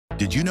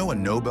Did you know a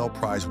Nobel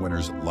Prize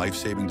winner's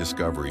life-saving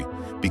discovery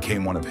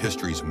became one of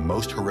history's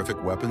most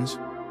horrific weapons?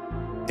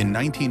 In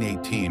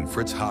 1918,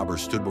 Fritz Haber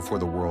stood before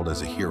the world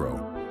as a hero,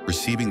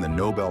 receiving the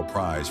Nobel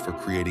Prize for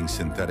creating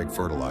synthetic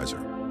fertilizer.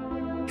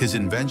 His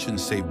invention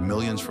saved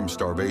millions from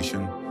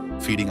starvation,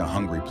 feeding a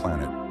hungry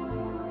planet.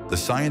 The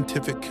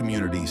scientific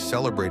community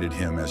celebrated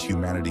him as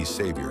humanity's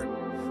savior,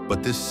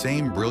 but this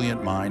same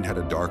brilliant mind had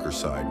a darker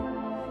side.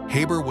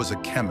 Haber was a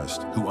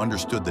chemist who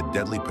understood the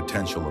deadly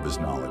potential of his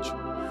knowledge.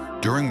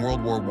 During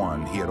World War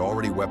I, he had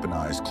already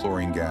weaponized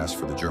chlorine gas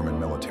for the German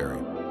military.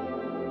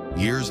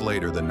 Years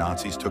later, the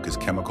Nazis took his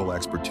chemical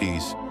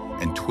expertise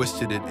and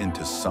twisted it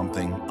into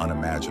something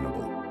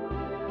unimaginable.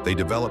 They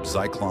developed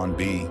Zyklon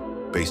B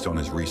based on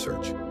his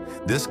research.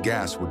 This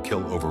gas would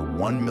kill over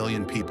 1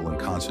 million people in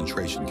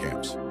concentration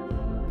camps.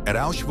 At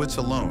Auschwitz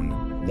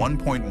alone,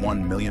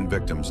 1.1 million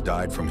victims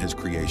died from his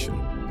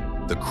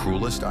creation. The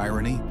cruelest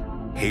irony?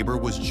 Haber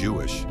was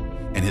Jewish,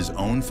 and his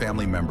own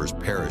family members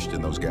perished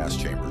in those gas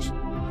chambers.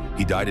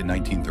 He died in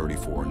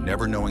 1934,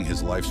 never knowing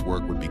his life's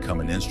work would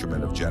become an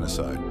instrument of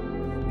genocide.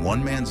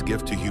 One man's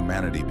gift to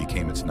humanity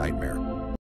became its nightmare.